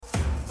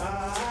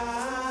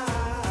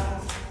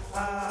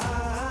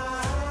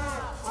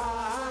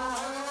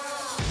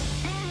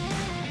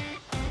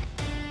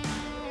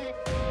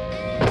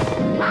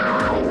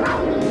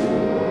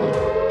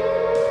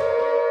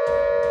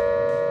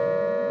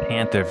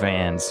Panther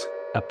fans,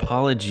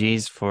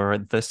 apologies for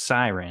the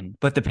siren,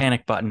 but the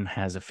panic button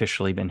has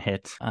officially been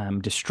hit.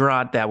 I'm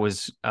distraught. That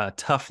was a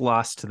tough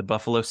loss to the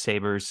Buffalo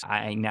Sabres.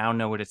 I now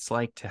know what it's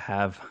like to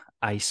have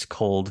ice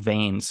cold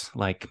veins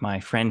like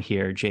my friend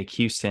here, Jake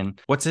Houston.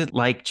 What's it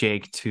like,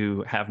 Jake,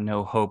 to have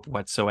no hope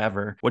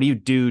whatsoever? What do you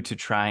do to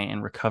try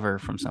and recover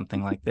from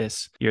something like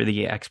this? You're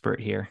the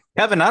expert here.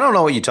 Kevin, I don't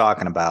know what you're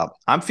talking about.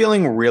 I'm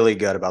feeling really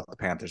good about the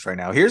Panthers right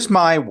now. Here's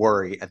my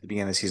worry at the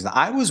beginning of the season.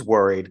 I was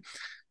worried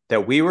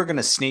that we were going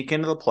to sneak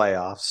into the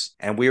playoffs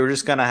and we were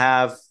just going to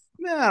have,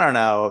 I don't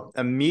know,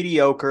 a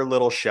mediocre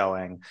little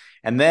showing.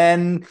 And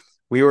then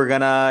we were going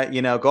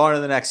to, go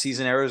into the next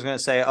season. Everyone's going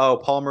to say, oh,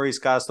 Paul Maurice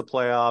got us the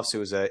playoffs. It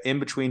was an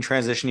in-between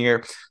transition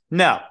year.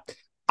 No,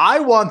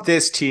 I want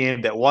this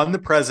team that won the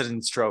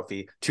President's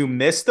Trophy to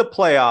miss the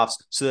playoffs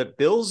so that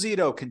Bill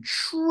Zito can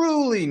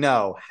truly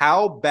know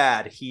how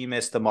bad he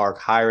missed the mark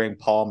hiring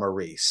Paul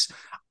Maurice.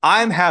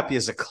 I'm happy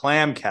as a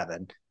clam,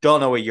 Kevin.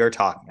 Don't know what you're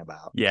talking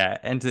about. Yeah,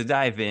 and to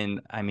dive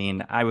in,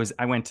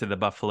 I went to the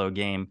Buffalo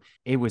game.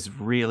 It was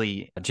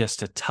really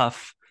just a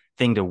tough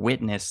thing to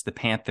witness the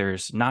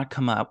Panthers not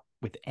come up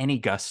with any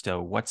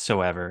gusto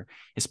whatsoever,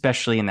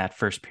 especially in that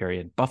first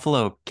period.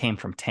 Buffalo came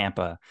from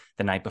Tampa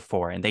the night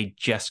before, and they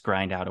just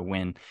grind out a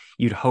win.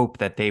 You'd hope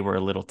that they were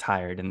a little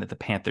tired and that the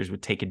Panthers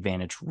would take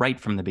advantage right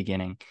from the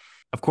beginning.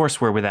 Of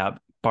course, we're without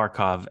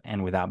Barkov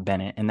and without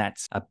Bennett, and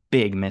that's a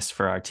big miss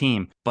for our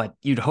team. But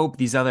you'd hope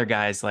these other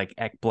guys like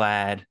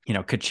Ekblad,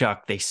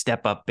 Kachuk, they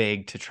step up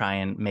big to try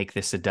and make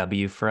this a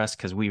W for us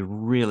because we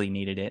really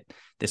needed it.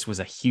 This was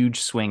a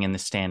huge swing in the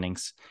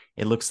standings.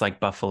 It looks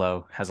like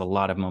Buffalo has a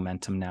lot of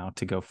momentum now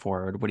to go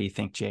forward. What do you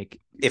think, Jake?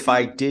 If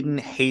I didn't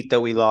hate that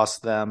we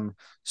lost them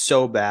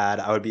so bad,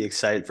 I would be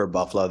excited for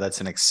Buffalo.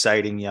 That's an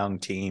exciting young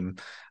team.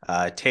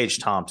 Tage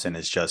Thompson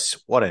is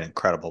just what an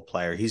incredible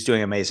player. He's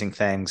doing amazing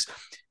things.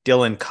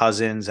 Dylan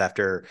Cousins,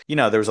 after,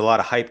 there was a lot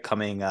of hype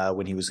coming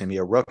when he was going to be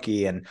a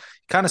rookie and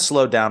kind of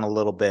slowed down a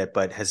little bit,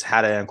 but has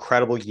had an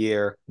incredible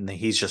year. And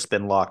he's just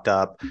been locked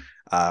up.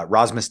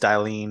 Rasmus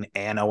Dahlin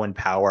and Owen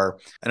Power.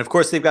 And of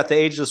course, they've got the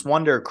ageless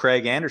wonder,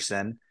 Craig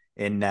Anderson,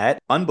 in net.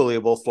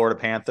 Unbelievable Florida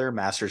Panther,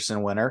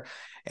 Masterson winner.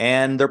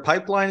 And their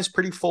pipeline is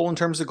pretty full in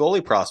terms of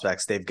goalie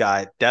prospects. They've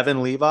got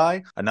Devin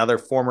Levi, another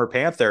former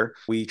Panther.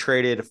 We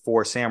traded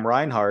for Sam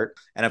Reinhart.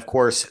 And of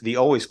course, the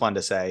always fun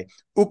to say,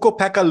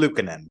 Ukko-Pekka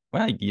Luukkonen.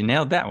 Well, you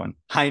nailed that one.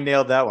 I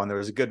nailed that one. There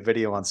was a good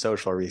video on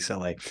social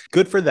recently.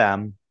 Good for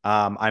them.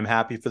 I'm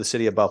happy for the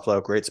city of Buffalo.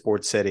 Great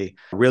sports city.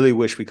 Really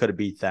wish we could have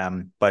beat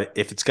them. But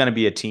if it's going to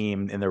be a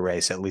team in the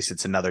race, at least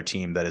it's another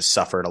team that has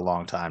suffered a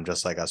long time,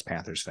 just like us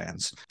Panthers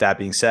fans. That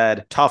being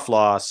said, tough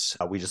loss.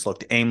 We just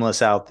looked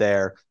aimless out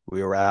there.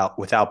 We were out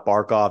without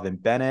Barkov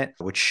and Bennett,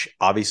 which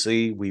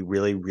obviously we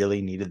really,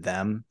 really needed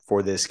them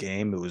for this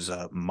game. It was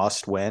a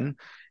must win.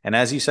 And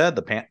as you said,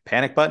 the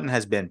panic button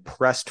has been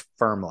pressed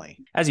firmly.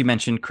 As you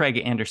mentioned,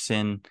 Craig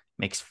Anderson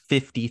makes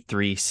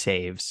 53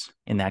 saves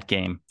in that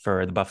game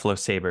for the Buffalo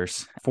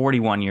Sabres,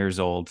 41 years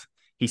old.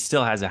 He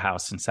still has a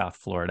house in South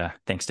Florida,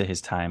 thanks to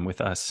his time with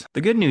us.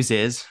 The good news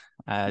is,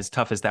 as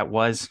tough as that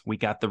was, we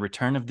got the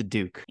return of the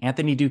Duke.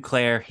 Anthony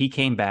Duclair, he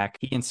came back.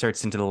 He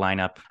inserts into the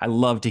lineup. I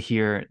love to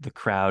hear the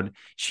crowd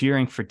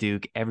cheering for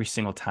Duke every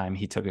single time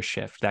he took a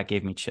shift. That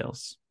gave me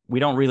chills. We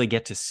don't really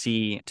get to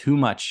see too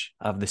much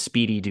of the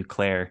speedy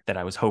Duclair that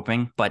I was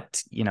hoping,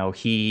 but,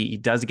 he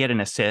does get an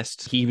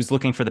assist. He was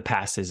looking for the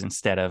passes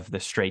instead of the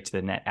straight to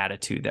the net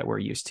attitude that we're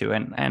used to.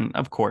 And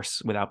of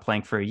course, without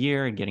playing for a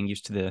year and getting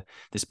used to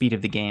the speed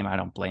of the game, I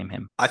don't blame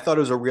him. I thought it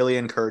was a really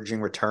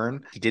encouraging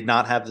return. He did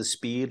not have the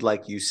speed,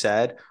 like you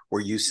said. We're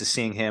used to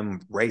seeing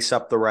him race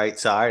up the right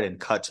side and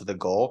cut to the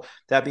goal.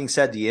 That being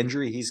said, the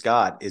injury he's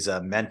got is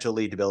a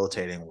mentally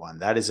debilitating one.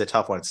 That is a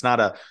tough one. It's not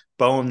a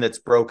bone that's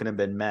broken and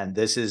been mended.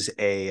 This is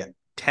a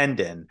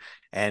tendon,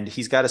 and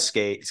he's got to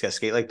skate. He's got to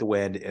skate like the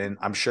wind, and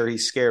I'm sure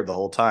he's scared the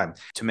whole time.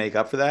 To make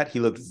up for that,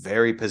 he looked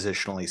very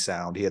positionally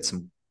sound. He had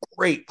some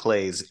great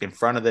plays in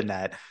front of the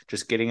net,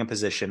 just getting in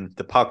position.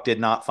 The puck did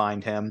not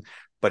find him,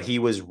 but he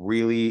was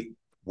really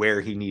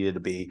where he needed to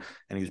be,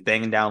 and he was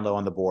banging down low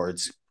on the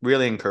boards.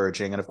 Really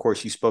encouraging. And of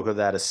course, you spoke of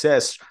that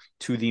assist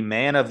to the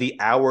man of the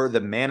hour, the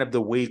man of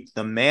the week,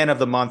 the man of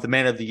the month, the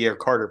man of the year,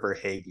 Carter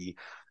Verhaeghe.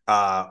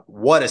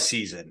 What a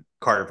season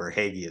Carter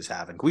Verhaeghe is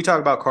having. Can we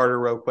talk about Carter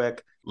real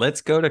quick?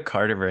 Let's go to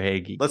Carter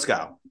Verhaeghe. Let's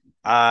go.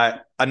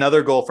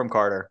 Another goal from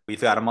Carter. We've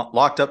got him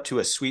locked up to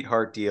a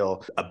sweetheart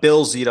deal, a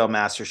Bill Zito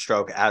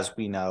masterstroke, as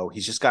we know.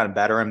 He's just gotten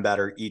better and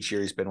better each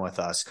year he's been with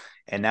us.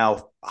 And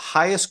now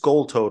highest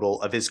goal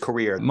total of his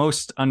career.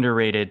 Most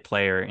underrated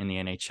player in the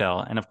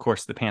NHL. And of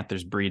course, the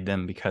Panthers breed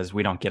them because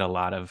we don't get a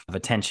lot of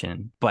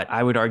attention. But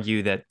I would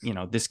argue that,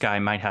 this guy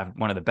might have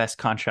one of the best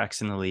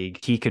contracts in the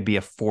league. He could be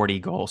a 40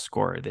 goal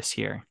scorer this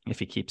year if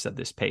he keeps up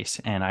this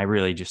pace. And I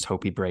really just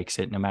hope he breaks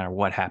it no matter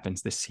what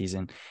happens this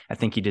season. I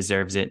think he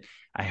deserves it.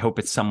 I hope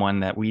it's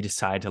someone that we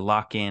decide to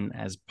lock in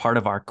as part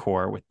of our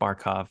core with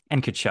Barkov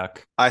and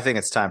Kachuk. I think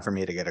it's time for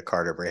me to get a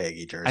Carter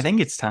Verhaeghe jersey. I think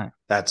it's time.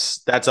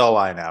 That's all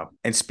I know.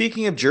 And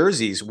speaking of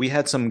jerseys, we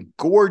had some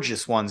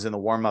gorgeous ones in the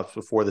warm-ups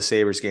before the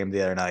Sabres game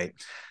the other night.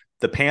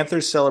 The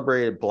Panthers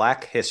celebrated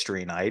Black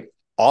History Night.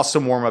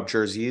 Awesome warm-up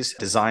jerseys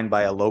designed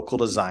by a local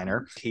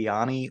designer,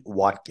 Keani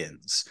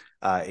Watkins.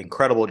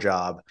 Incredible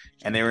job.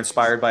 And they were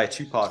inspired by a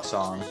Tupac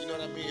song. You know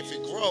what I mean? If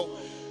it grow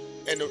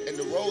and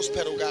the rose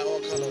petal got all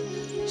kind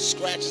of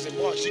scratches and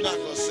marks, you're not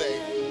going to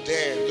say,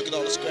 damn, look at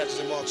all the scratches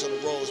and marks on the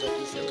rose that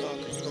grew from the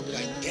concrete. You're going to be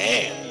like,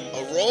 damn,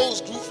 a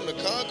rose grew from the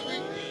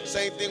concrete?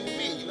 Same thing with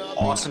me. You know what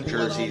I mean? Awesome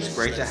jerseys.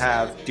 Great to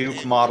have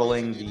Duke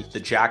modeling the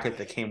jacket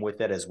that came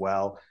with it as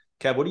well.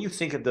 Kev, what do you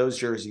think of those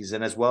jerseys,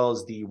 and as well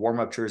as the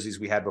warm-up jerseys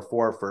we had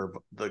before for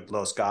the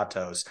Los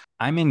Gatos?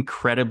 I'm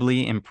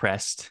incredibly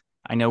impressed.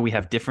 I know we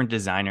have different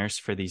designers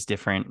for these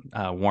different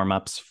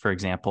warm-ups. For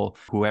example,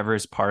 whoever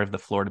is part of the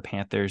Florida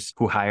Panthers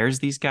who hires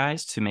these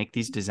guys to make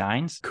these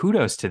designs,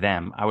 kudos to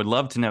them. I would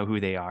love to know who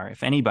they are.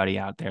 If anybody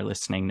out there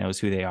listening knows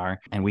who they are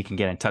and we can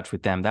get in touch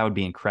with them, that would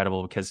be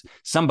incredible, because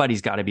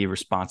somebody's got to be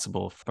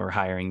responsible for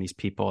hiring these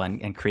people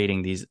and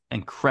creating these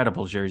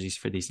incredible jerseys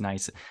for these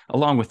nights,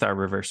 along with our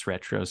reverse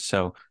retros.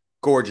 So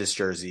gorgeous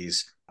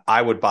jerseys.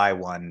 I would buy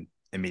one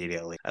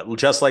immediately.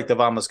 Just like the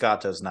Von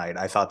Moscato's night,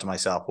 I thought to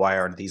myself, why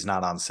aren't these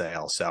not on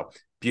sale? So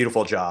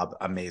beautiful job.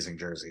 Amazing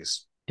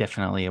jerseys.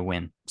 Definitely a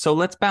win. So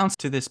let's bounce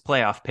to this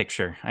playoff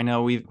picture. I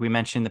know we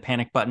mentioned the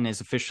panic button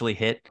is officially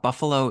hit.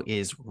 Buffalo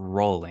is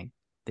rolling.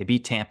 They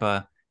beat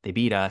Tampa. They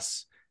beat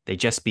us. They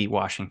just beat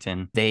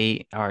Washington.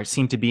 They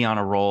seem to be on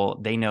a roll.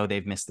 They know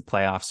they've missed the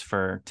playoffs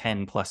for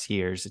 10 plus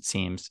years, it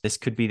seems. This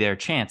could be their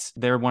chance.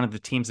 They're one of the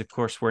teams, of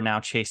course, we're now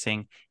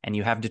chasing. And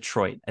you have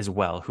Detroit as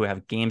well, who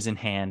have games in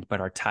hand,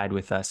 but are tied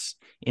with us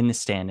in the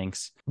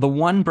standings. The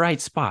one bright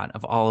spot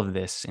of all of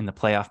this in the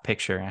playoff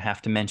picture, I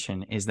have to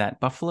mention, is that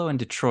Buffalo and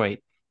Detroit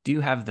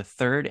do have the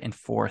third and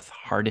fourth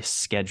hardest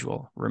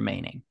schedule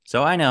remaining.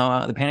 So I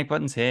know the panic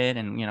button's hit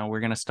and, we're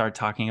going to start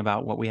talking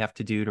about what we have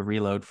to do to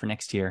reload for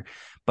next year.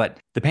 But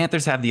the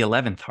Panthers have the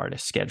 11th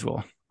hardest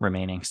schedule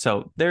remaining.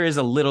 So there is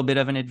a little bit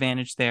of an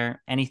advantage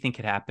there. Anything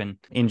could happen.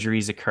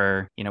 Injuries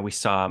occur. We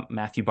saw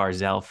Matthew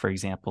Barzell, for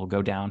example,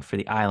 go down for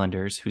the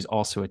Islanders, who's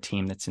also a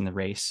team that's in the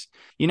race.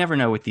 You never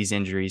know with these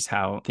injuries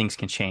how things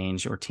can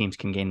change, or teams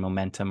can gain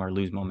momentum or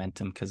lose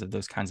momentum because of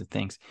those kinds of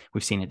things.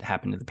 We've seen it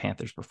happen to the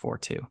Panthers before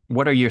too.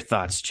 What are your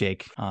thoughts,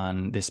 Jake,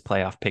 on this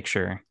playoff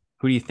picture?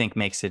 Who do you think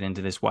makes it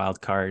into this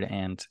wild card,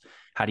 and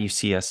how do you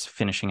see us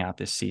finishing out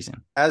this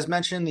season? As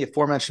mentioned, the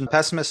aforementioned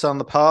pessimists on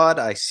the pod,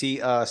 I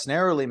see us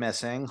narrowly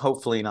missing,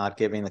 hopefully not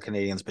giving the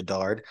Canadians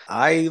Bedard.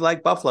 I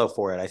like Buffalo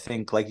for it. I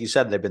think, like you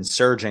said, they've been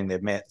surging.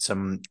 They've made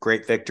some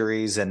great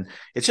victories, and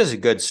it's just a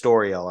good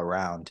story all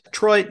around.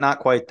 Detroit, not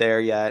quite there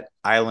yet.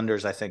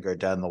 Islanders, I think, are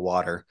dead in the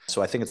water.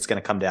 So I think it's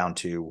going to come down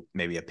to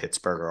maybe a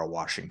Pittsburgh or a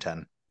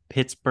Washington.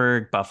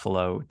 Pittsburgh,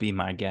 Buffalo would be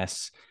my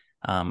guess.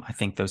 I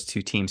think those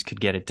two teams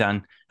could get it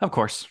done. Of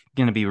course,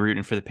 going to be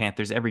rooting for the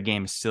Panthers. Every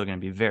game is still going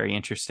to be very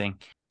interesting.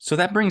 So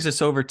that brings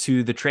us over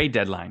to the trade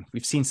deadline.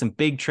 We've seen some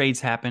big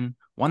trades happen.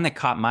 One that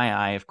caught my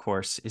eye, of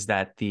course, is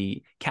that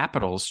the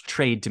Capitals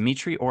trade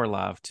Dmitry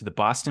Orlov to the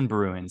Boston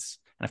Bruins.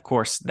 And of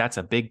course, that's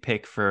a big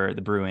pick for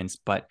the Bruins.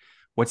 But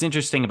what's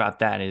interesting about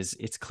that is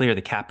it's clear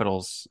the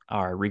Capitals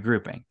are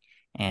regrouping,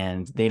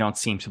 and they don't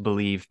seem to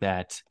believe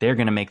that they're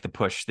going to make the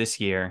push this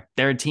year.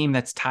 They're a team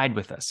that's tied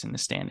with us in the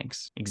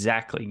standings.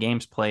 Exactly.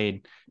 Games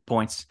played,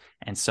 points.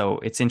 And so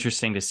it's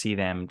interesting to see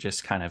them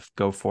just kind of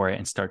go for it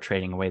and start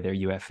trading away their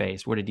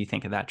UFAs. What did you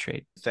think of that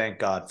trade? Thank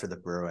God for the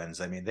Bruins.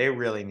 I mean, they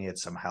really needed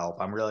some help.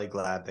 I'm really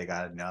glad they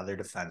got another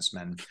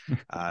defenseman.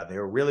 They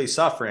were really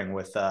suffering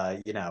with,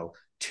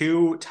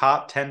 two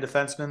top 10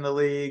 defensemen in the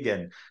league,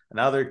 and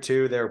another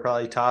two, they were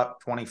probably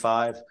top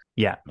 25.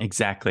 Yeah,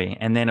 exactly.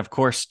 And then, of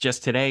course,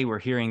 just today, we're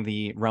hearing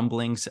the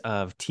rumblings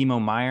of Timo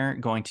Meier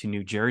going to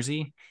New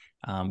Jersey.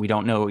 We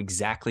don't know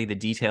exactly the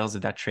details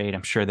of that trade.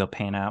 I'm sure they'll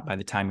pan out by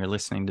the time you're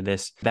listening to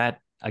this. That,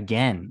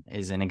 again,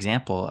 is an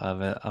example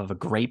of a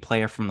great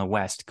player from the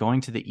West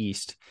going to the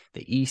East.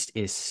 The East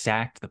is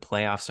stacked. The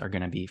playoffs are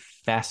going to be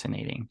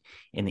fascinating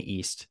in the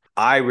East.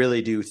 I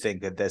really do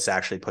think that this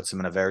actually puts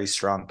them in a very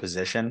strong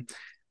position.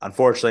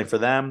 Unfortunately for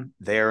them,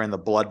 they're in the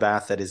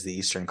bloodbath that is the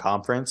Eastern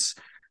Conference.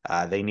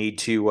 They need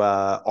to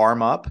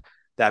arm up.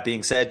 That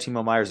being said,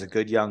 Timo Meier is a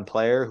good young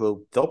player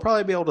who they'll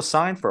probably be able to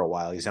sign for a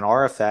while. He's an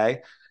RFA.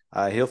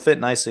 He'll fit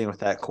nicely with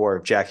that core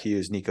of Jack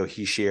Hughes, Nico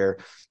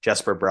Hischier,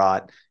 Jesper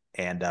Bratt,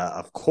 and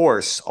of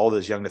course, all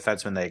those young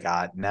defensemen they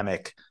got,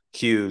 Nemec,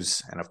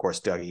 Hughes, and of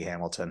course, Dougie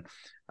Hamilton.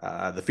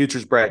 The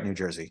future's bright in New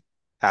Jersey.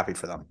 Happy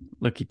for them.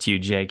 Look at you,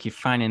 Jake. You're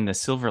finding the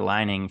silver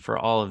lining for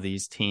all of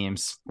these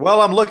teams.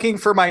 Well, I'm looking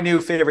for my new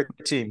favorite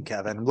team,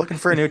 Kevin. I'm looking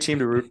for a new team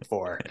to root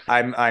for.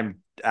 I'm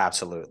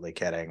absolutely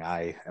kidding.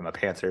 I am a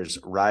Panthers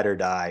ride or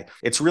die.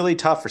 It's really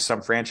tough for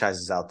some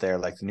franchises out there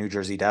like the New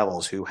Jersey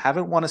Devils who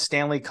haven't won a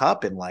Stanley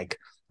Cup in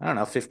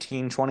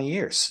 15, 20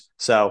 years.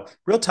 So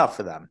real tough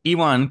for them.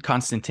 Ewan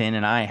Constantine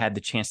and I had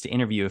the chance to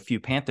interview a few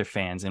Panther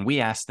fans, and we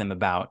asked them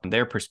about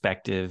their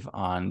perspective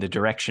on the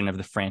direction of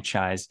the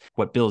franchise,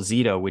 what Bill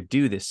Zito would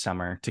do this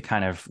summer to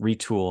kind of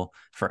retool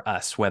for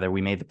us, whether we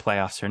made the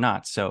playoffs or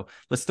not. So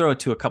let's throw it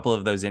to a couple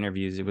of those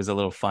interviews. It was a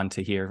little fun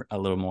to hear a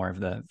little more of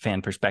the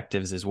fan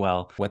perspectives as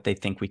well, what they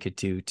think we could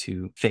do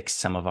to fix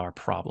some of our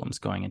problems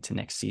going into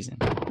next season.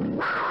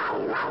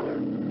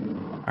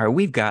 All right,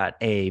 we've got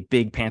a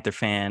big Panther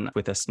fan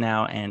with us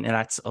now, and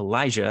that's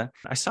Elijah.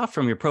 I saw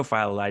from your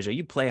profile, Elijah,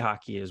 you play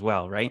hockey as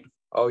well, right?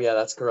 Oh, yeah,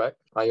 that's correct.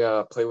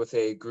 I play with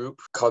a group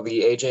called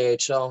the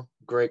AJHL.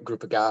 Great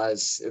group of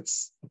guys.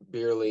 It's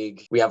beer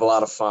league. We have a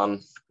lot of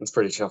fun. It's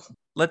pretty chill.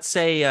 Let's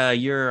say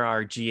you're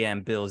our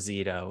GM, Bill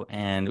Zito,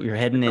 and you're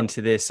heading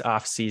into this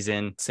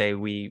offseason. Say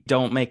we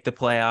don't make the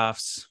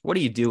playoffs. What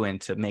are you doing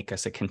to make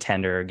us a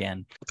contender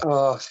again?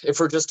 If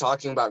we're just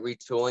talking about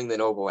retooling,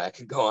 then oh boy, I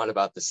could go on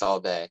about this all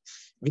day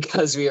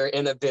because we are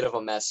in a bit of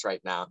a mess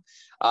right now.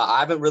 I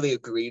haven't really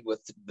agreed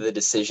with the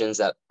decisions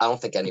that I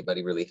don't think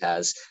anybody really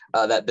has,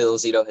 that Bill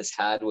Zito has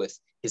had with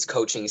his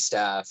coaching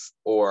staff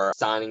or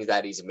signings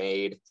that he's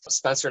made.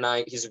 Spencer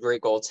Knight, he's a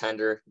great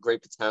goaltender,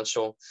 great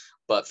potential,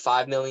 but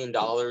 $5 million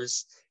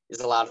is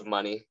a lot of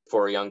money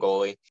for a young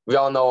goalie. We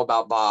all know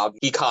about Bob.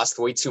 He cost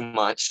way too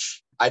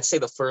much. I'd say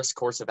the first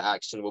course of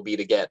action will be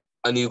to get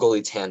a new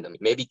goalie tandem.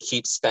 Maybe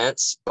keep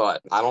Spence,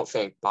 but I don't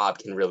think Bob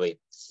can really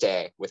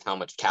stay with how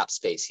much cap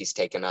space he's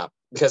taken up.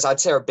 Because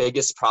I'd say our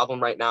biggest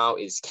problem right now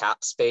is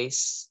cap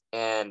space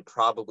and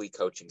probably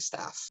coaching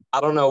staff. I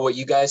don't know what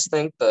you guys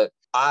think, but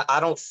I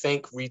don't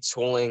think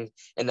retooling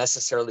and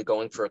necessarily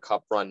going for a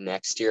cup run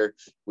next year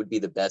would be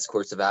the best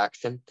course of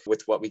action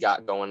with what we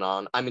got going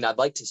on. I mean, I'd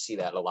like to see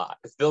that a lot.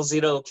 If Bill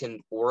Zito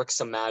can work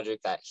some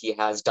magic that he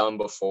has done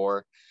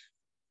before,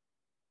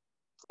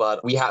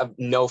 but we have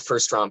no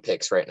first round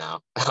picks right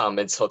now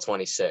until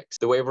 26.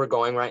 The way we're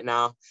going right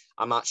now,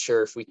 I'm not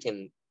sure if we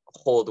can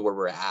hold where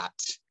we're at.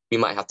 We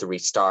might have to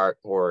restart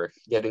or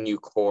get a new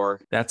core.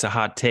 That's a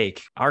hot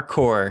take. Our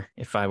core,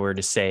 if I were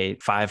to say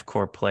 5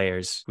 core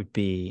players, would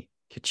be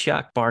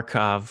Kachuk,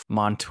 Barkov,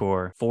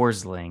 Montour,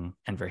 Forsling,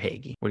 and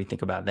Verhaeghe. What do you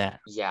think about that?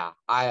 Yeah,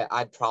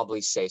 I'd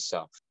probably say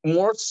so.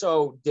 More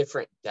so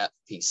different depth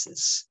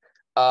pieces.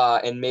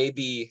 And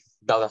maybe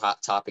another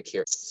hot topic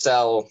here,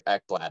 sell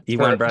Ekblad.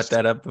 Ewan brought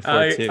that up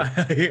before too.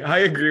 I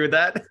agree with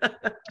that.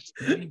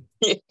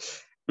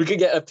 We could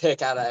get a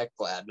pick out of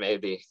Ekblad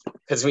maybe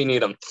because we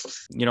need him.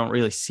 You don't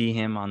really see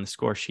him on the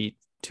score sheet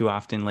too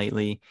often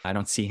lately. I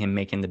don't see him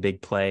making the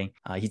big play.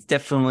 He's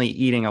definitely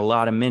eating a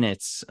lot of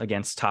minutes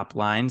against top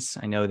lines.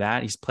 I know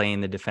that he's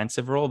playing the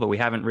defensive role, but we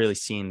haven't really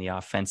seen the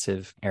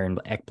offensive Aaron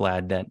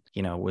Ekblad that,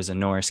 was a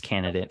Norris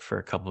candidate for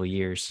a couple of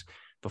years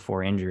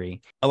before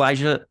injury.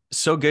 Elijah,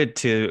 so good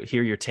to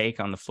hear your take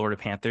on the Florida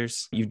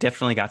Panthers. You've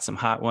definitely got some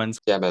hot ones.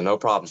 Yeah, man, no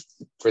problem.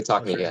 Great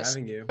talking to you guys.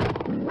 Having you.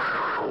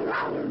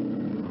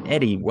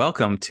 Eddie,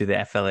 welcome to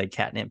the FLA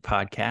Catnip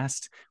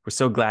podcast. We're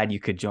so glad you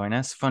could join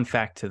us. Fun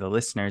fact to the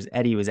listeners,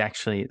 Eddie was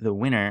actually the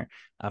winner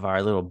of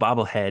our little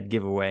bobblehead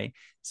giveaway.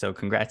 So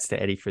congrats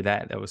to Eddie for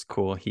that. That was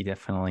cool. He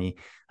definitely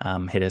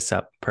hit us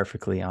up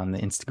perfectly on the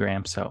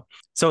Instagram.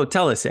 So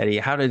tell us, Eddie,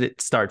 how did it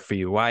start for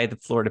you? Why the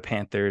Florida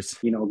Panthers?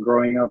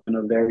 Growing up in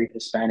a very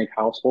Hispanic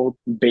household,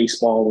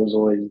 baseball was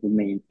always the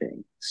main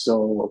thing.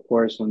 So, of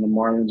course, when the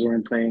Marlins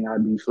weren't playing,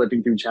 I'd be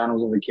flipping through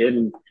channels as a kid.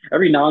 And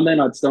every now and then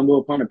I'd stumble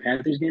upon a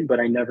Panthers game,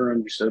 but I never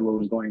understood what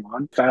was going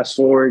on. Fast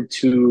forward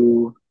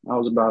to I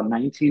was about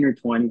 19 or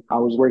 20. I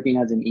was working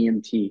as an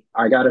EMT.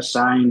 I got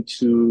assigned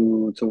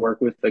to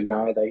work with a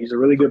guy that he's a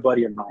really good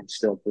buddy of mine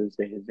still to this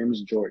day. His name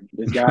is George.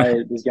 This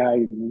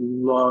guy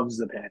loves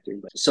the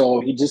Panthers. So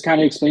he just kind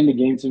of explained the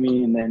game to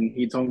me, and then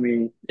he told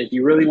me, if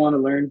you really want to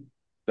learn,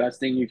 best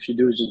thing you should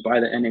do is just buy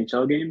the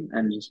NHL game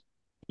and just,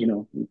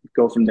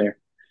 go from there.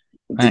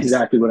 That's Nice.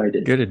 exactly what I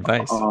did. Good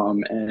advice.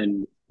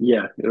 And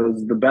yeah, it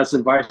was the best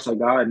advice I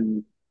got,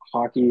 and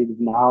hockey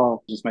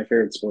now is my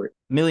favorite sport.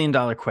 $1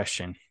 million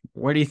question.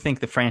 Where do you think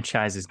the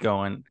franchise is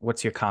going?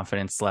 What's your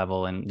confidence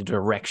level and the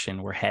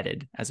direction we're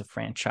headed as a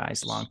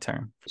franchise long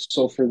term?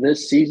 So for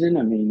this season,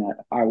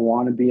 I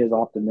want to be as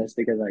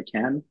optimistic as I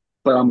can,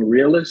 but I'm a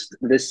realist.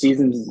 This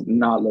season's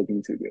not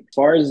looking too good. As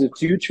far as the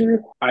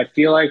future, I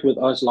feel like with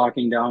us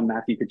locking down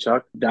Matthew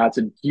Tkachuk, that's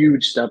a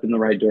huge step in the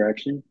right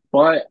direction.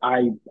 But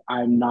I'm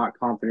not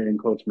confident in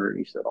Coach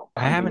Maurice at all.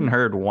 I haven't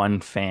heard one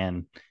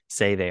fan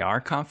say they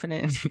are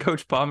confident in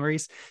Coach Paul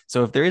Maurice.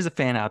 So if there is a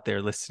fan out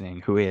there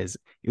listening who is,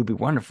 it would be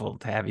wonderful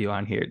to have you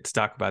on here to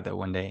talk about that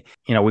one day.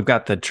 We've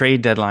got the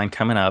trade deadline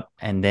coming up,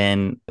 and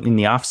then in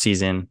the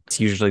offseason, it's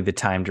usually the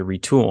time to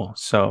retool.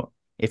 So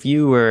if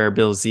you were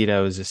Bill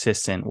Zito's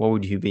assistant, what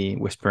would you be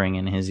whispering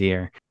in his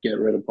ear? Get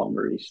rid of Paul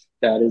Maurice.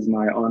 That is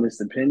my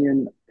honest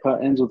opinion.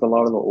 Cut ends with a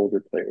lot of the older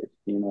players.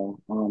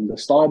 The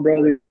Stahl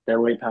brothers, they're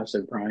way past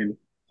their prime.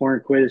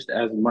 Hornquist,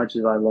 as much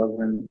as I love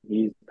him,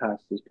 he's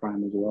past his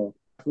prime as well.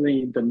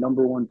 Definitely the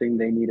number one thing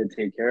they need to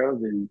take care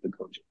of is the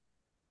coaching.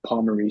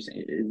 Paul Maurice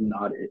is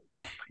not it.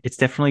 It's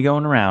definitely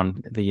going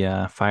around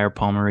the fire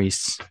Paul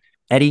Maurice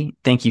Eddie,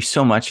 thank you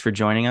so much for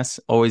joining us.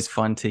 Always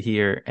fun to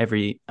hear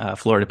every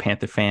Florida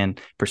Panther fan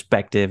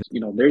perspective.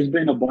 There's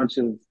been a bunch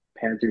of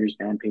Panthers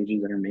fan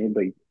pages that are made,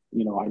 but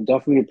I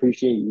definitely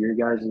appreciate your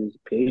guys'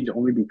 page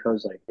only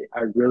because like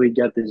I really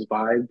get this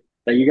vibe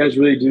that you guys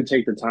really do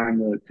take the time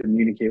to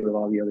communicate with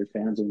all the other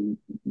fans and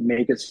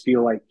make us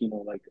feel like,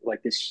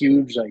 like this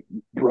huge like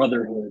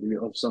brotherhood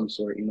of some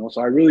sort. So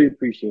I really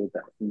appreciate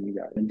that from you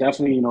guys. And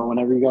definitely,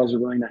 whenever you guys are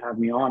willing to have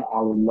me on, I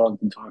would love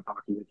to talk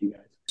hockey with you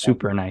guys.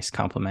 Super nice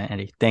compliment,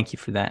 Eddie. Thank you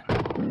for that.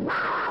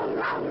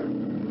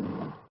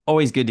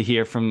 Always good to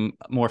hear from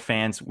more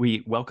fans.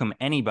 We welcome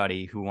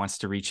anybody who wants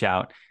to reach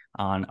out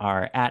on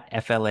our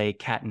 @FLA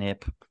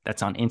Catnip.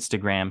 That's on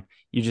Instagram.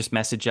 You just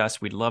message us.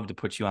 We'd love to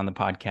put you on the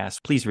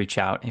podcast. Please reach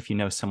out if you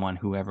know someone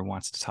who ever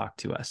wants to talk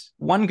to us.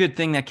 One good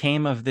thing that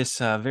came of this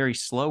very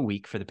slow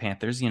week for the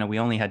Panthers, we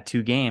only had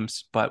 2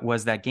 games, but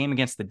was that game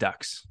against the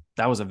Ducks.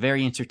 That was a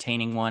very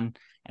entertaining one.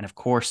 And of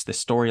course, the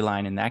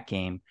storyline in that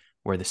game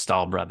were the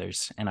Stahl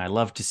brothers. And I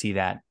love to see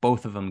that.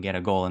 Both of them get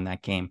a goal in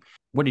that game.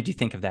 What did you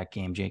think of that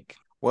game, Jake?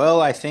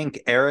 Well, I think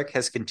Eric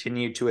has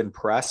continued to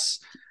impress.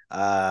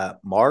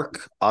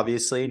 Mark,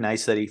 obviously,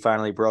 nice that he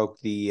finally broke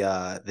the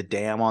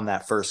dam on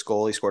that first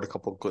goal he scored a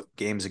couple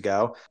games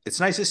ago.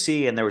 It's nice to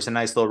see, and there was a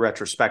nice little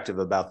retrospective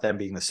about them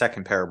being the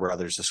second pair of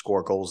brothers to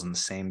score goals in the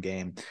same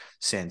game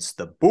since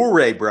the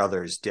Bure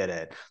brothers did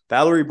it.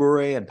 Valerie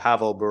Bure and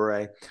Pavel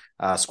Bure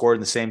scored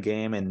in the same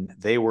game, and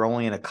they were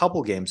only in a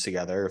couple games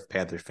together. If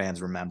Panther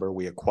fans remember,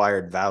 we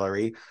acquired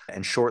Valerie,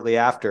 and shortly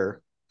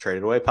after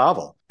traded away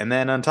Pavel. And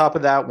then on top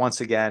of that,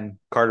 once again,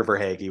 Carter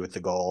Verhaeghe with the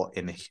goal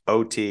in the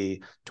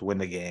OT to win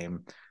the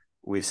game.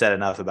 We've said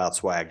enough about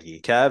Swaggy.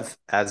 Kev,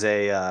 as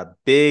a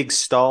big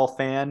Stahl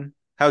fan,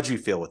 how'd you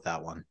feel with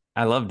that one?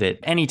 I loved it.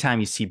 Anytime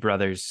you see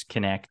brothers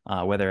connect,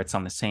 whether it's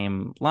on the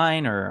same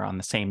line or on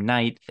the same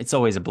night, it's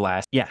always a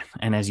blast. Yeah,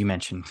 and as you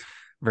mentioned,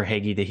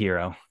 Verhaeghe the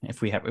hero.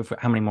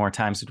 How many more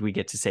times did we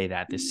get to say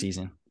that this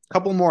season?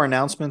 Couple more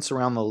announcements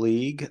around the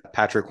league.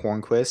 Patrick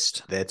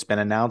Hornquist, it's been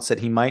announced that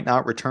he might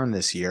not return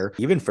this year,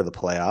 even for the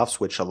playoffs,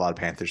 which a lot of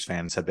Panthers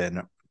fans have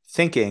been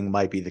thinking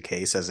might be the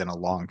case, as in a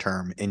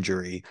long-term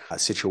injury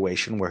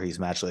situation where he's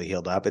magically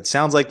healed up. It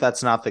sounds like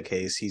that's not the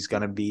case. He's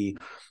going to be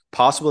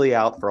possibly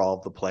out for all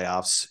of the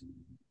playoffs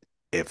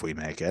if we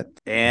make it.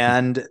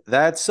 And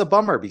that's a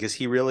bummer because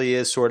he really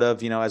is sort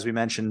of, as we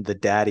mentioned, the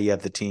daddy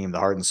of the team, the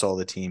heart and soul of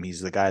the team.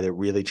 He's the guy that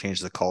really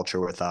changed the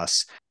culture with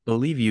us. I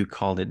believe you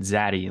called it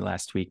Zaddy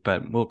last week,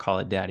 but we'll call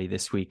it Daddy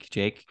this week,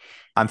 Jake.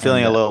 I'm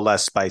feeling a little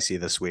less spicy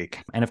this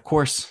week. And of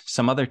course,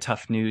 some other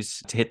tough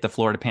news to hit the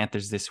Florida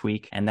Panthers this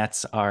week, and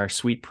that's our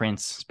sweet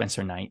prince,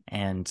 Spencer Knight.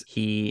 And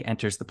he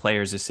enters the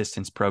Players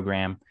Assistance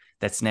Program.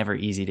 That's never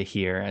easy to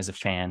hear as a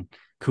fan.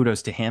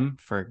 Kudos to him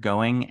for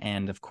going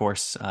and, of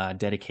course,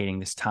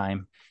 dedicating this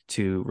time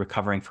to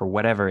recovering for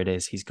whatever it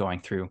is he's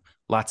going through.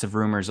 Lots of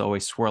rumors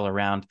always swirl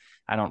around.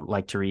 I don't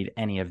like to read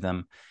any of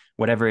them.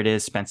 Whatever it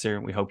is, Spencer,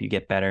 we hope you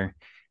get better.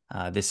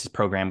 This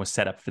program was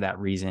set up for that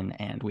reason,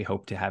 and we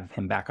hope to have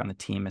him back on the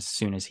team as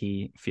soon as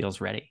he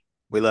feels ready.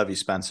 We love you,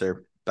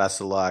 Spencer.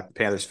 Best of luck.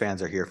 Panthers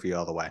fans are here for you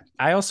all the way.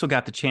 I also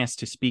got the chance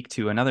to speak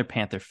to another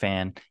Panther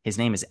fan. His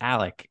name is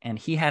Alec, and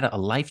he had a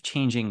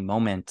life-changing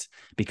moment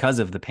because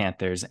of the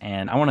Panthers.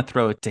 And I want to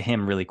throw it to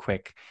him really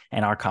quick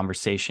in our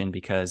conversation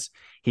because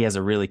he has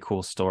a really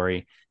cool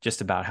story just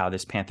about how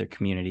this Panther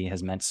community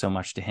has meant so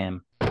much to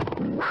him.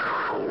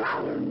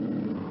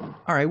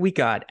 All right, we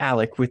got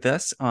Alec with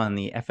us on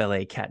the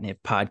FLA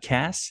Catnip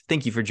podcast.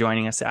 Thank you for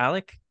joining us,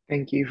 Alec.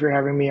 Thank you for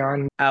having me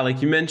on.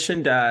 Alec, you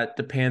mentioned that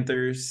the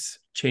Panthers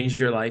changed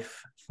your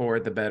life for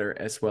the better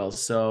as well.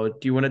 So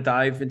do you want to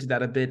dive into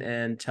that a bit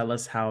and tell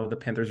us how the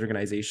Panthers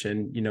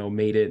organization,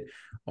 made it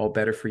all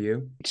better for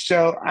you?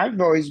 So I've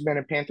always been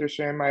a Panthers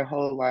fan my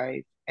whole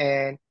life.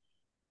 And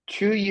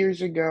 2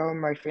 years ago,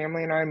 my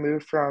family and I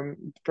moved from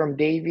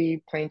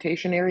Davie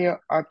Plantation area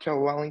up to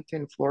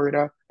Wellington,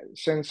 Florida.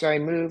 Since I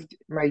moved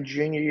my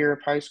junior year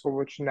of high school,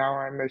 which now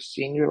I'm a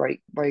senior, like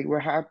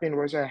what happened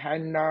was I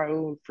had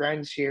no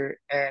friends here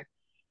and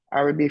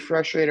I would be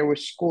frustrated with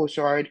school.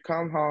 So I'd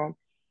come home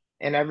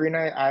and every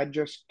night I'd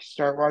just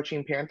start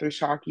watching Panthers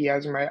hockey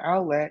as my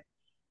outlet.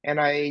 And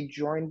I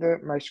joined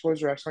my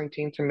school's wrestling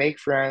team to make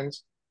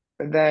friends.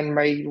 But then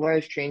my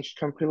life changed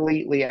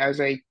completely as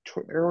I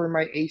tore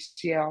my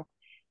ACL.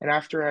 And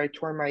after I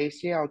tore my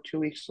ACL 2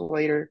 weeks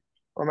later,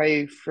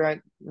 my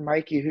friend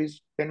Mikey,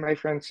 who's been my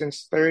friend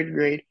since third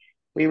grade,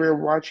 we were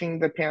watching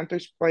the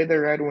Panthers play the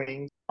Red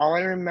Wings. All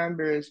I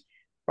remember is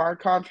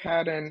Barkov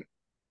had a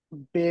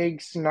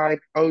big snipe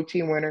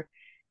OT winner.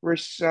 We're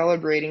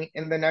celebrating,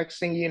 and the next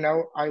thing you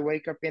know, I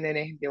wake up in an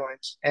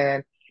ambulance,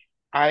 and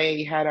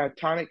I had a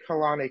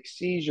tonic-clonic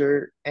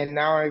seizure, and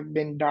now I've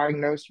been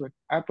diagnosed with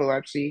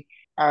epilepsy.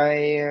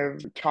 I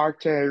have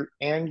talked to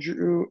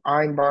Andrew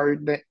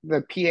Einbard,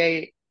 the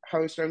PA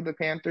host of the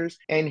Panthers,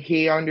 and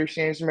he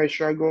understands my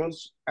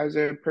struggles as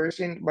a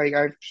person. Like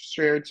I've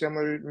shared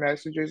similar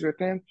messages with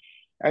him,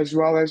 as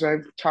well as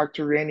I've talked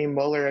to Randy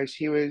Mueller, as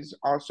he was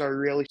also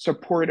really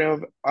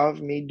supportive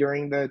of me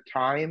during the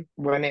time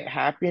when it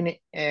happened.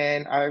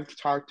 And I've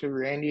talked to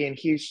Randy, and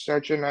he's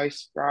such a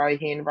nice guy.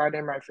 He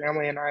invited my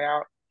family and I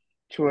out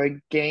to a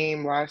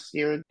game last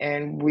year,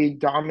 and we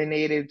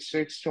dominated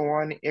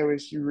 6-1. It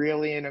was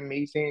really an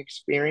amazing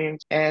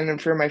experience.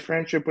 And for my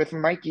friendship with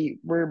Mikey,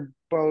 we're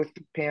both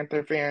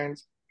Panther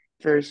fans.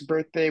 For his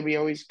birthday, we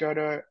always go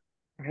to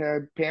a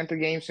Panther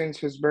game since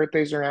his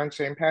birthday's around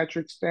St.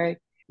 Patrick's Day.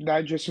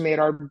 That just made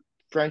our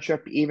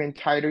friendship even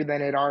tighter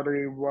than it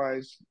already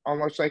was,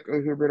 almost like a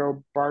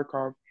Huberto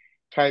Barkov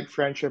type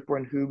friendship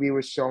when Hubie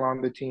was still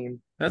on the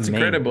team. That's Amazing.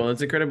 incredible.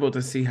 It's incredible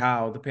to see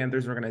how the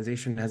Panthers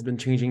organization has been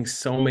changing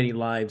so many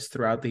lives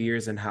throughout the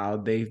years and how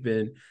they've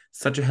been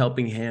such a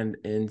helping hand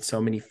in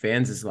so many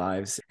fans'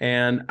 lives.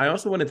 And I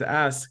also wanted to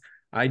ask,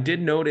 I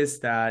did notice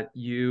that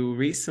you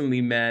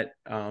recently met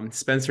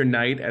Spencer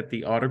Knight at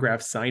the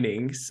autograph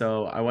signing.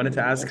 So I wanted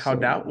to ask how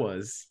that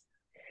was.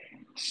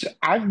 So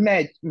I've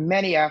met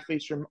many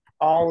athletes from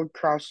all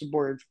across the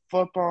board: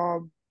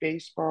 football,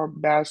 baseball,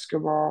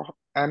 basketball,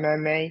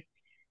 MMA,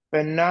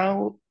 but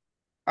no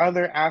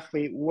other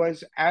athlete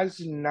was as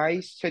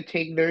nice to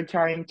take their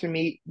time to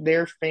meet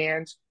their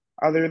fans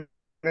other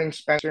than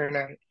Spencer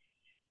Knight.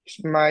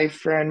 My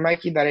friend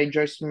Mikey, that I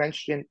just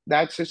mentioned,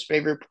 that's his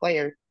favorite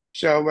player.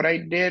 So what I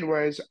did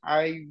was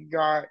I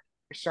got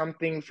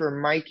something for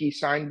Mikey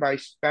signed by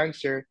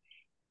Spencer,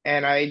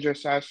 and I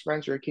just asked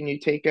Spencer, can you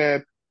take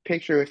a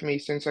picture with me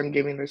since I'm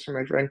giving this to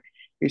my friend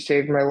who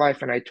saved my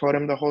life? And I told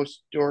him the whole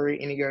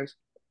story, and he goes,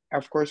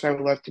 of course, I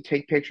would love to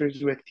take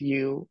pictures with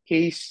you.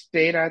 He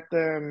stayed at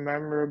the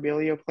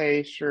memorabilia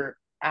place for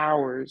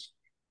hours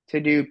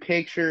to do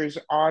pictures,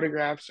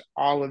 autographs,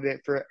 all of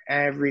it for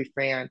every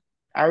fan.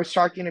 I was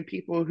talking to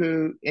people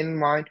who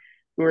in line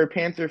who were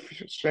Panther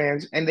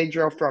fans, and they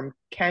drove from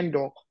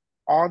Kendall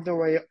all the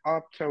way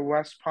up to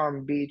West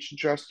Palm Beach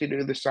just to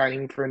do the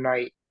signing for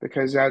Knight,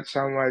 because that's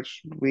how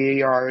much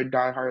we are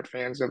diehard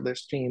fans of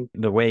this team.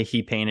 The way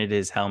he painted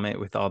his helmet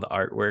with all the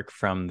artwork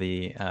from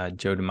the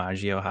Joe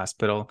DiMaggio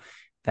Hospital,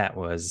 that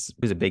was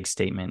a big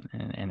statement,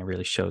 and it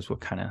really shows what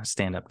kind of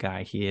stand-up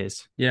guy he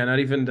is. Yeah, not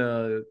even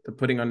the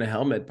putting on the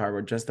helmet part,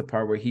 but just the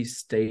part where he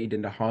stayed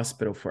in the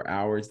hospital for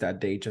hours that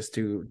day just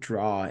to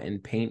draw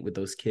and paint with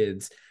those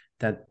kids.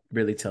 That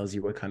really tells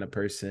you what kind of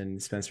person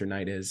Spencer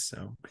Knight is.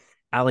 So,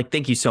 Alec,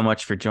 thank you so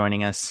much for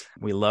joining us.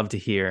 We love to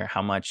hear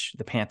how much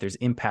the Panthers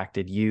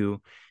impacted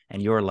you and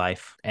your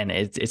life, and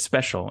it's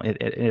special.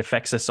 It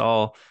affects us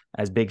all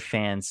as big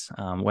fans.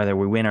 Whether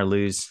we win or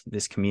lose,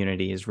 this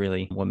community is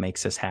really what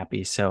makes us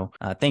happy. So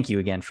thank you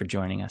again for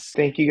joining us.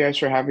 Thank you guys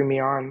for having me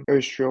on. It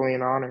was truly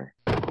an honor.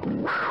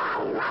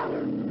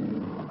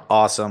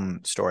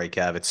 Awesome story,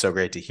 Kev. It's so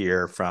great to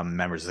hear from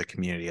members of the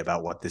community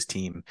about what this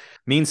team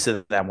means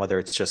to them, whether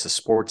it's just a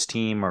sports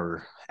team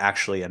or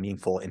actually a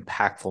meaningful,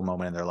 impactful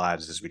moment in their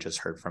lives, as we just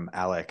heard from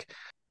Alec.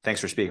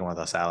 Thanks for speaking with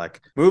us,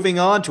 Alec. Moving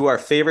on to our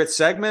favorite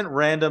segment,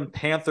 Random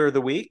Panther of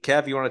the Week.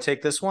 Kev, you want to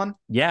take this one?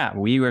 Yeah,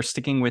 we were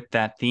sticking with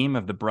that theme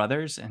of the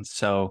brothers, and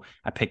so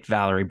I picked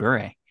Valerie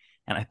Bure.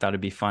 And I thought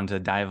it'd be fun to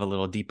dive a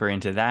little deeper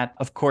into that.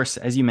 Of course,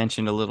 as you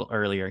mentioned a little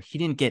earlier, he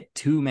didn't get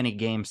too many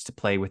games to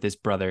play with his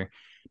brother.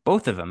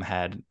 Both of them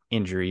had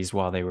injuries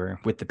while they were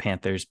with the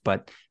Panthers,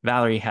 but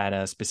Valerie had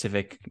a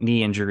specific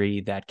knee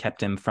injury that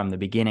kept him from the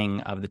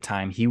beginning of the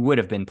time he would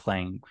have been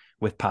playing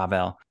with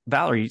Pavel.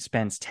 Valerie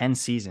spends 10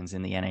 seasons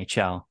in the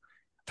NHL,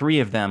 3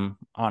 of them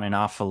on and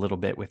off a little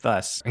bit with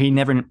us. He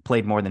never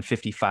played more than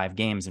 55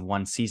 games in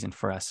one season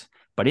for us.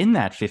 But in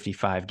that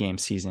 55-game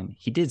season,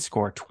 he did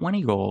score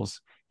 20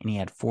 goals and he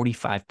had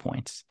 45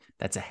 points.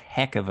 That's a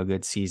heck of a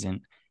good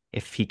season.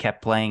 If he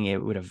kept playing,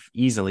 it would have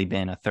easily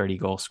been a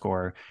 30-goal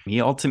scorer.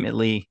 He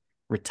ultimately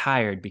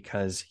retired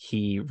because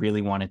he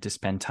really wanted to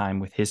spend time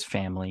with his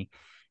family,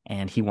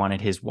 and he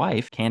wanted his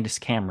wife, Candace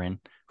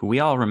Cameron, who we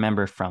all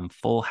remember from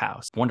Full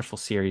House, wonderful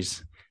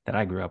series that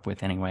I grew up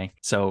with anyway.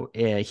 So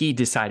he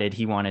decided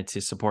he wanted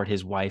to support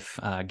his wife,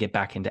 get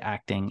back into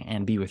acting,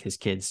 and be with his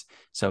kids.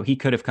 So he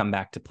could have come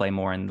back to play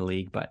more in the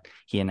league, but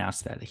he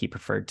announced that he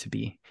preferred to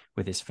be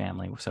with his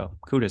family. So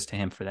kudos to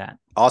him for that.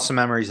 Awesome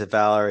memories of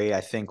Valerie.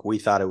 I think we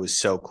thought it was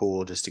so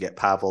cool just to get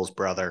Pavel's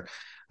brother.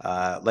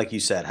 Like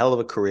you said, hell of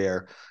a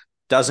career.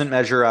 Doesn't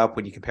measure up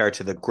when you compare it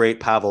to the great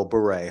Pavel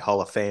Bure,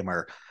 Hall of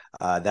Famer.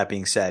 That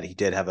being said, he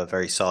did have a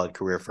very solid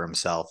career for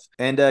himself.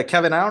 And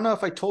Kevin, I don't know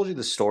if I told you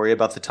the story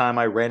about the time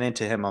I ran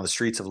into him on the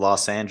streets of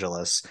Los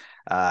Angeles.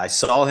 I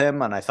saw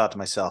him and I thought to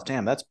myself,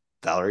 damn, that's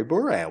Valerie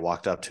Bure. I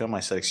walked up to him.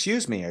 I said,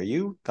 excuse me, are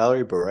you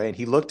Valerie Bure? And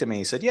he looked at me.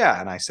 He said, yeah.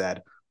 And I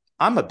said,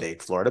 I'm a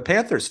big Florida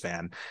Panthers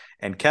fan.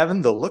 And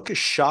Kevin, the look of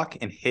shock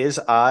in his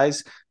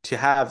eyes to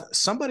have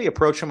somebody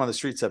approach him on the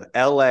streets of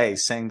LA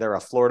saying they're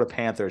a Florida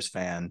Panthers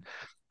fan,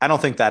 I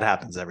don't think that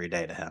happens every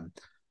day to him.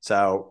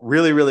 So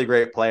really, really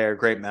great player,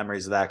 great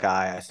memories of that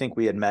guy. I think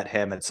we had met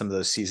him at some of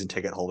those season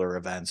ticket holder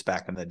events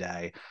back in the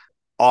day.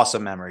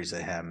 Awesome memories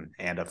of him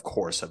and, of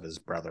course, of his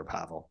brother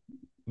Pavel.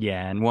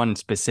 Yeah, and one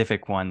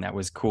specific one that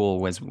was cool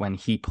was when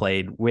he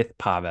played with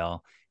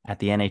Pavel at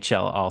the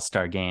NHL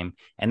All-Star game.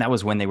 And that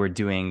was when they were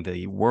doing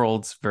the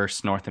Worlds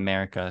versus North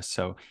America.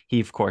 So he,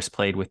 of course,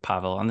 played with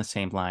Pavel on the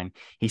same line.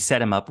 He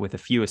set him up with a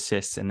few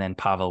assists, and then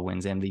Pavel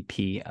wins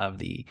MVP of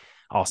the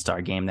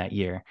All-Star game that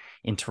year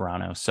in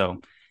Toronto.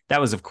 So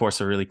that was, of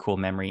course, a really cool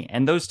memory.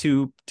 And those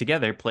two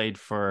together played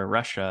for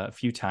Russia a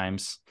few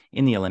times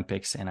in the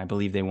Olympics, and I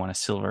believe they won a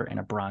silver and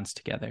a bronze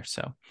together.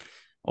 So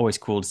always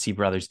cool to see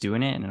brothers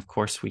doing it. And of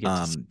course, we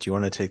get do you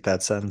want to take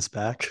that sentence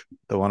back?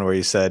 The one where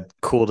you said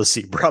cool to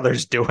see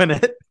brothers doing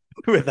it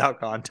without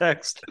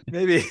context.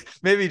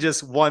 Maybe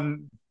just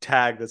one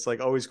tag that's like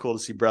always cool to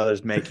see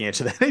brothers making it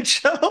to the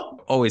NHL.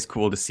 Always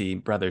cool to see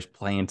brothers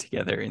playing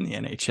together in the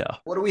NHL.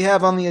 What do we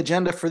have on the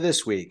agenda for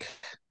this week?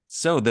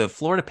 So the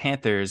Florida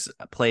Panthers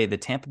play the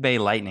Tampa Bay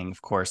Lightning,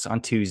 of course,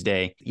 on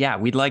Tuesday. Yeah,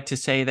 we'd like to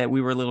say that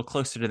we were a little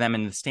closer to them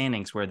in the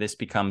standings where this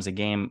becomes a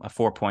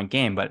 4-point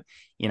game. But,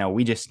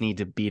 we just need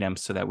to beat them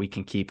so that we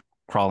can keep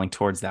crawling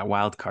towards that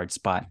wild card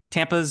spot.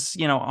 Tampa's,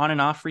 on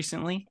and off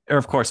recently, or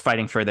of course,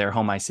 fighting for their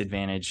home ice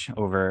advantage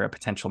over a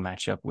potential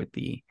matchup with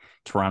the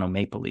Toronto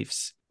Maple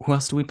Leafs. Who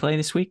else do we play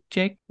this week,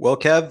 Jake? Well,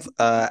 Kev,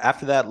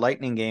 after that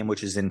Lightning game,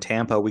 which is in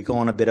Tampa, we go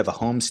on a bit of a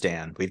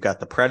homestand. We've got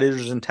the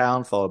Predators in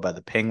town, followed by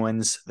the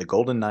Penguins, the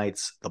Golden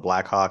Knights, the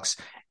Blackhawks,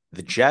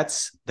 the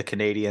Jets, the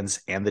Canadiens,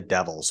 and the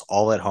Devils,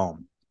 all at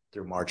home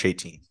through March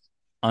 18th.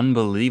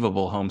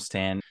 Unbelievable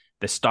homestand.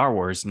 The Star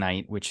Wars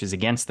night, which is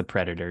against the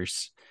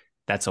Predators.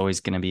 That's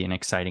always going to be an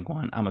exciting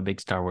one. I'm a big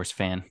Star Wars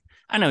fan.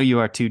 I know you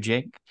are too,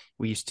 Jake.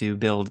 We used to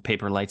build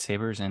paper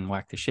lightsabers and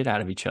whack the shit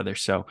out of each other.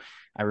 So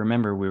I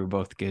remember we were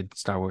both good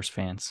Star Wars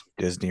fans.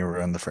 Disney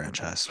ruined the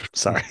franchise.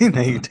 Sorry.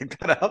 Now you can take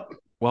that out.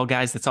 Well,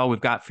 guys, that's all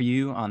we've got for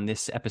you on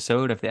this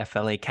episode of the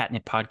FLA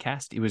Catnip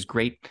podcast. It was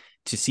great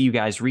to see you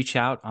guys reach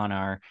out on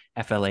our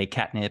FLA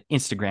Catnip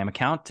Instagram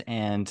account.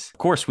 And of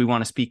course, we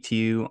want to speak to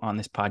you on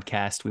this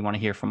podcast. We want to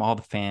hear from all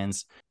the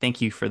fans. Thank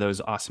you for those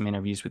awesome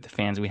interviews with the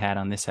fans we had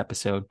on this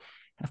episode.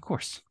 And of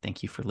course,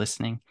 thank you for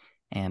listening.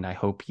 And I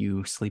hope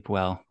you sleep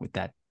well with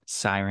that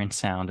siren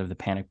sound of the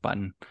panic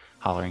button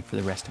hollering for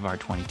the rest of our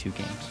 22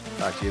 games.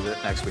 Talk to you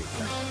next week.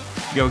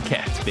 Go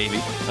Cats, baby.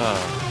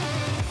 Oh.